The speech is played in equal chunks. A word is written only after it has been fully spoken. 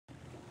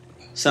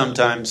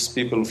Sometimes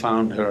people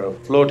found her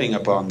floating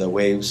upon the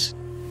waves.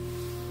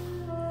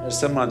 Her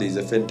samadhi is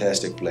a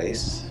fantastic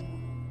place.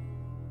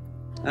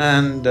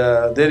 And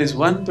there is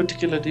one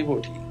particular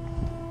devotee,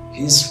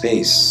 his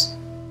face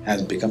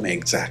has become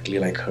exactly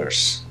like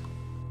hers.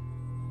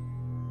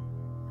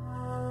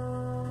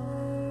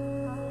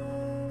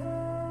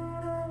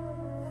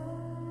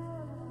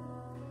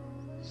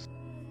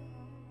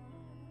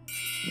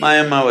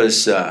 Mayamma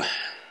was…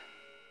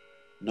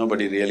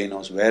 nobody really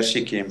knows where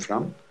she came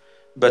from,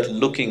 but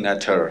looking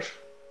at her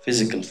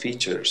physical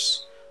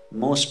features,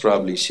 most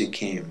probably she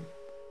came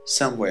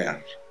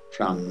somewhere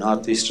from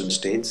northeastern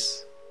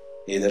states,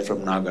 either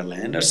from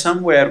Nagaland or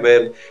somewhere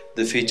where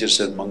the features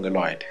are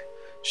mongoloid.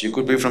 She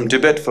could be from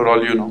Tibet for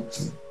all you know,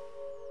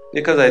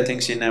 because I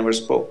think she never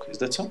spoke, is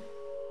that so?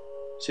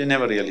 She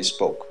never really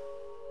spoke.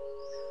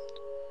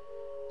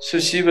 So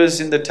she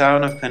was in the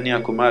town of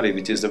Kanyakumari,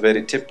 which is the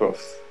very tip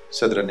of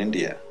southern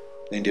India,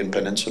 the Indian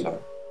peninsula.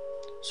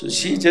 So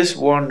she just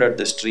wandered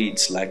the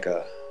streets like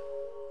a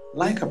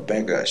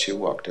beggar. She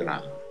walked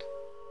around,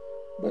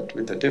 but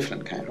with a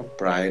different kind of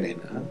pride in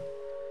her.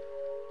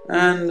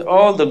 And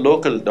all the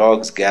local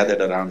dogs gathered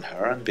around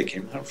her and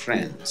became her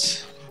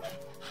friends.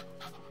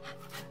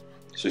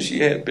 So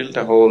she had built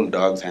a whole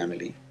dog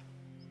family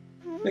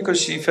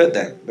because she fed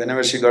them.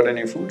 Whenever she got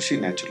any food, she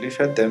naturally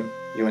fed them,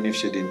 even if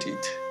she didn't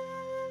eat.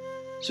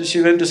 So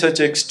she went to such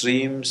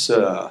extremes.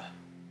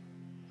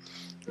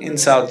 In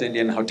South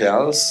Indian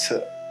hotels,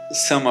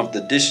 some of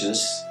the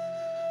dishes,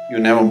 you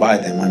never buy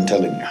them, I'm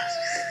telling you.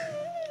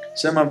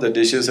 Some of the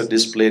dishes are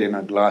displayed in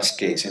a glass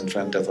case in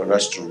front of a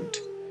restaurant,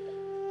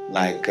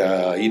 like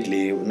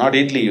idli, not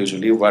idli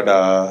usually,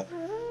 vada,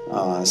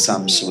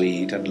 some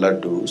sweet and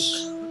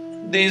laddus.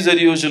 These are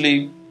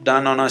usually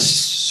done on a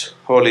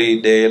holy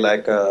day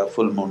like a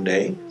full moon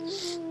day.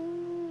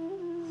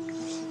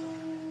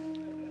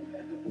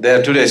 They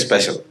are today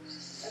special.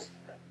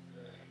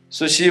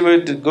 So she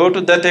would go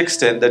to that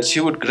extent that she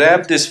would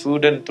grab this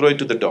food and throw it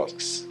to the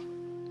dogs.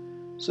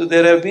 So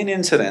there have been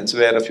incidents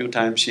where a few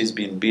times she's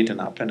been beaten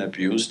up and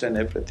abused and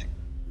everything.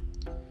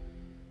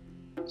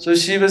 So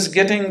she was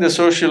getting the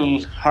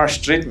social harsh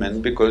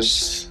treatment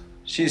because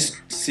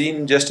she's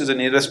seen just as an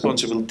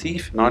irresponsible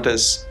thief, not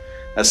as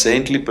a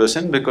saintly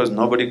person, because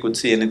nobody could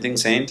see anything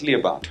saintly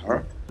about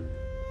her.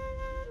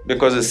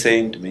 Because a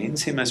saint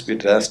means he must be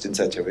dressed in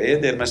such a way,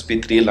 there must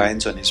be 3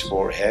 lines on his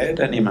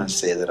forehead and he must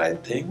say the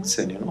right things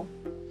and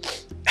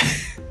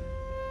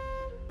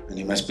and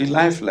he must be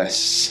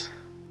lifeless.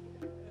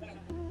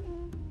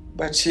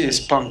 But she is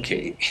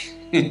punky.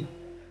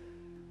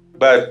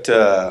 But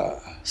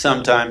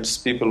sometimes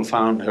people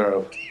found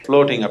her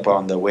floating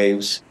upon the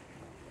waves.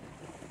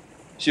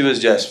 She was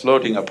just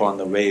floating upon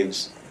the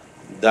waves.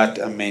 That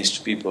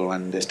amazed people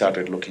and they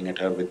started looking at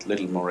her with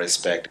little more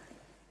respect.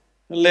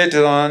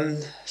 Later on,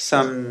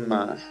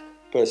 some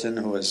person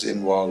who was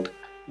involved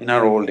in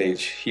her old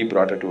age, he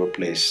brought her to a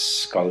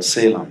place called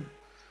Salem,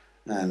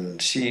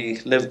 and she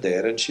lived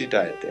there and she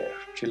died there.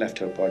 She left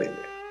her body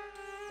there.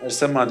 Her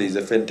samadhi is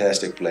a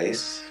fantastic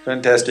place.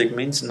 Fantastic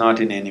means not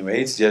in any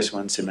way, it's just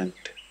one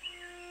cement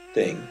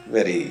thing,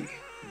 very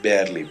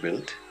barely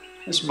built,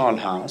 a small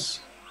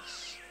house,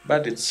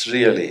 but it's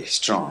really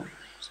strong,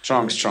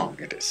 strong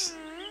it is.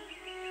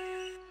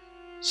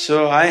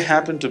 So I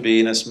happen to be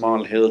in a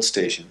small hill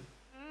station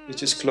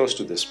which is close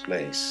to this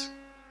place.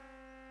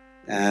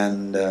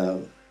 And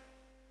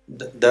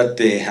that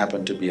day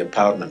happened to be a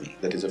Paurnami,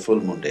 that is a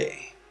full moon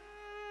day.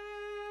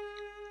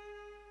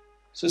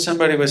 So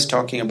somebody was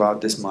talking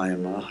about this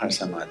Mayamma, her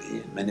samadhi,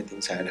 and many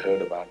things I had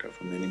heard about her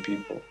from many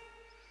people.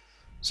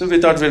 So we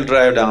thought we'll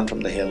drive down from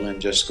the hill and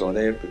just go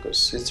there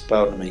because it's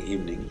Paurnami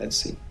evening, let's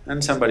see.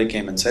 And somebody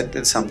came and said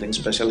there's something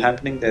special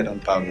happening there on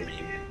Paurnami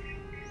evening.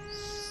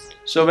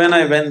 So when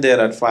I went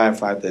there at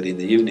 5:30 in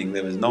the evening,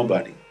 there was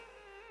nobody.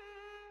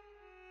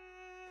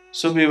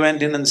 So we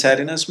went in and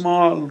sat in a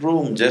small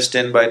room, just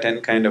 10 by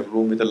 10 kind of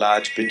room with a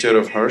large picture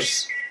of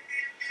hers.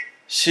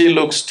 She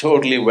looks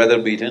totally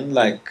weather-beaten,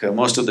 like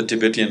most of the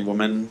Tibetan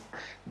women,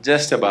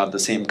 just about the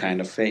same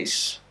kind of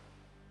face.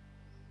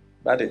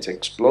 But it's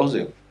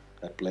explosive,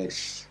 that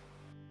place.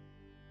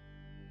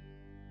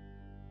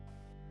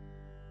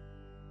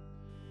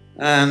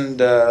 And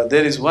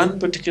there is one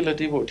particular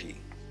devotee.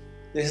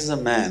 This is a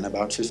man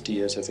about 50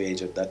 years of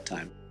age at that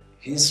time.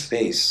 His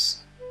face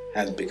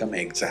has become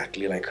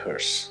exactly like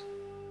hers.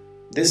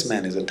 This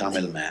man is a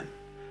Tamil man.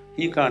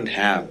 He can't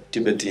have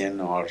Tibetan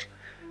or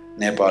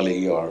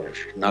Nepali or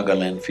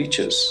Nagaland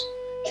features.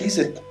 He's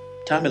a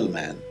Tamil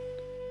man.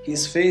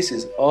 His face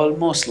is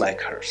almost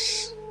like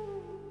hers.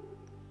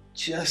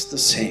 Just the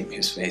same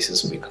his face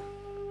has become.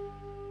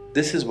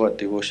 This is what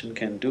devotion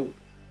can do.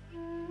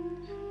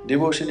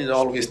 Devotion is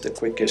always the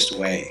quickest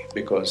way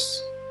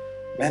because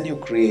when you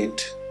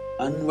create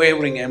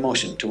unwavering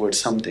emotion towards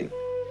something,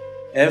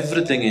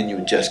 everything in you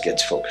just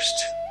gets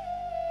focused.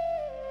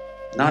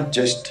 Not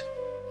just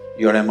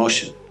your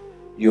emotion,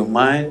 your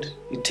mind,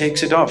 it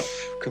takes it off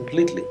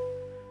completely.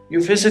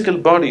 Your physical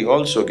body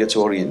also gets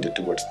oriented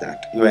towards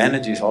that, your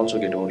energies also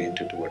get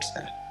oriented towards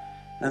that.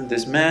 And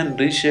this man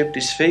reshaped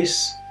his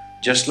face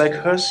just like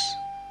hers.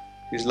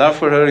 His love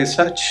for her is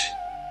such.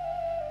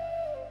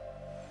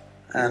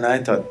 And I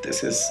thought,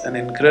 this is an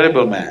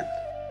incredible man.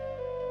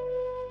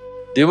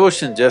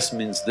 Devotion just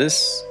means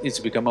this, it's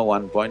become a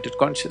one-pointed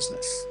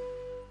consciousness.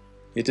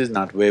 It is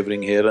not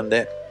wavering here and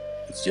there,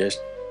 it's just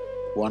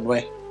one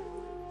way.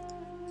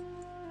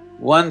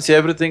 Once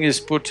everything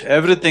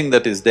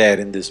that is there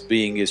in this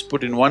being is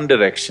put in one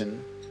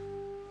direction,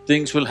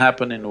 things will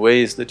happen in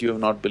ways that you have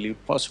not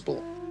believed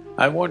possible.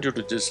 I want you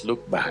to just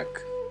look back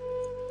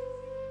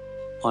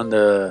on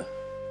the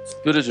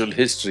spiritual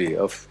history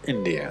of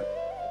India.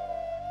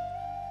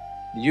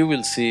 You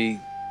will see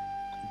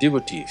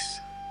devotees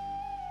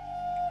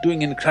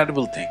doing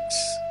incredible things.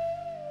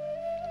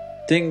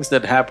 Things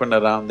that happened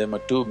around them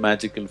are too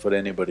magical for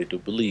anybody to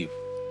believe.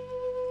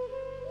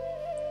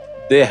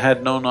 They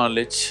had no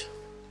knowledge,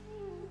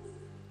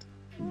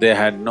 they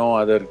had no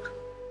other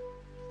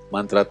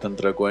mantra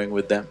tantra going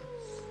with them.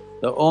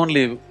 The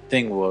only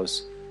thing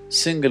was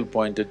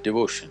single-pointed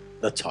devotion,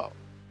 that's all.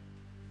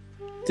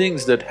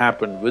 Things that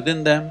happened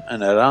within them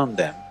and around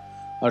them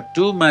are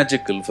too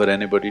magical for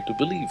anybody to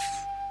believe.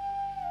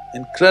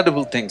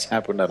 Incredible things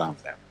happened around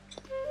them.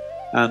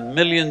 And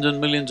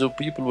millions of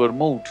people were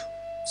moved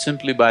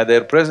simply by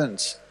their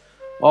presence.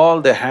 All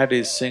they had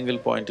is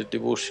single-pointed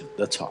devotion,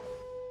 that's all.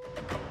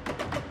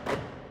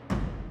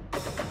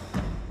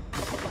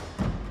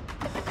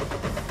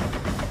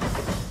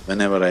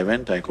 Whenever I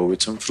went, I go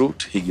with some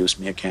fruit, he gives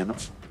me a can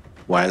of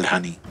wild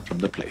honey from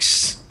the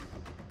place.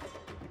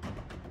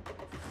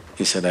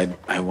 He said,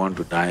 I want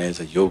to die as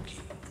a yogi,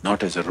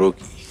 not as a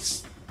rogi.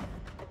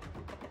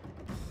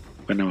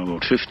 When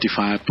about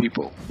 55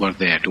 people were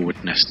there to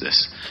witness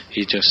this,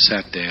 he just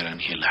sat there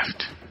and he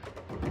left.